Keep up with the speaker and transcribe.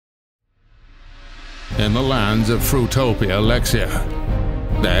in the lands of Fruitopia Lexia,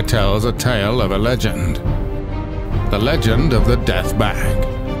 there tells a tale of a legend. The legend of the Death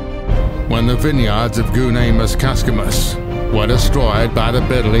Bag. When the vineyards of Goonamus Caskamus were destroyed by the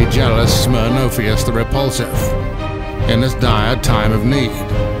bitterly jealous Smirnoffius the Repulsive, in this dire time of need,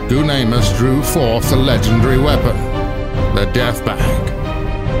 Goonamus drew forth the legendary weapon, the Death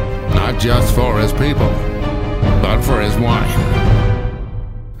Bag. Not just for his people, but for his wine.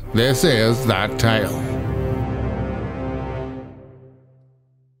 This is that tale.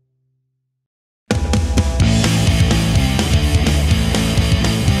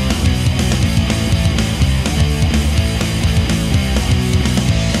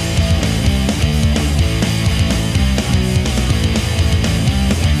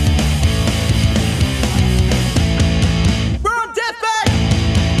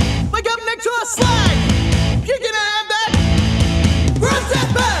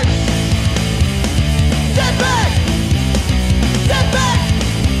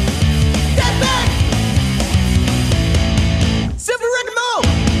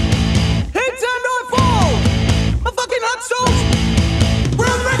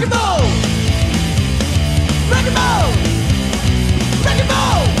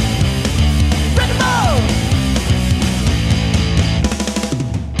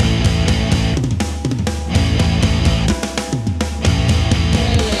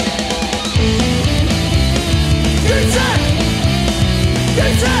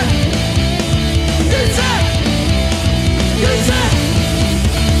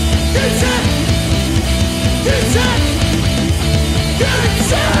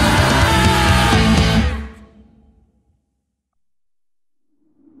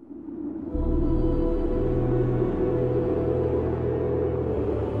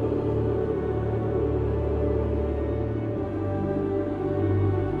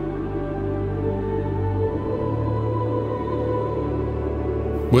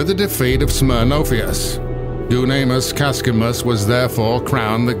 With the defeat of Smirnoffius, Goonamus Caskamus was therefore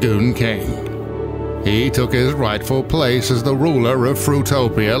crowned the Goon King. He took his rightful place as the ruler of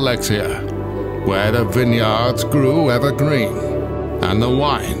Fruitopia Lexia, where the vineyards grew ever green, and the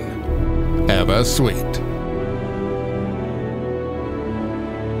wine ever sweet.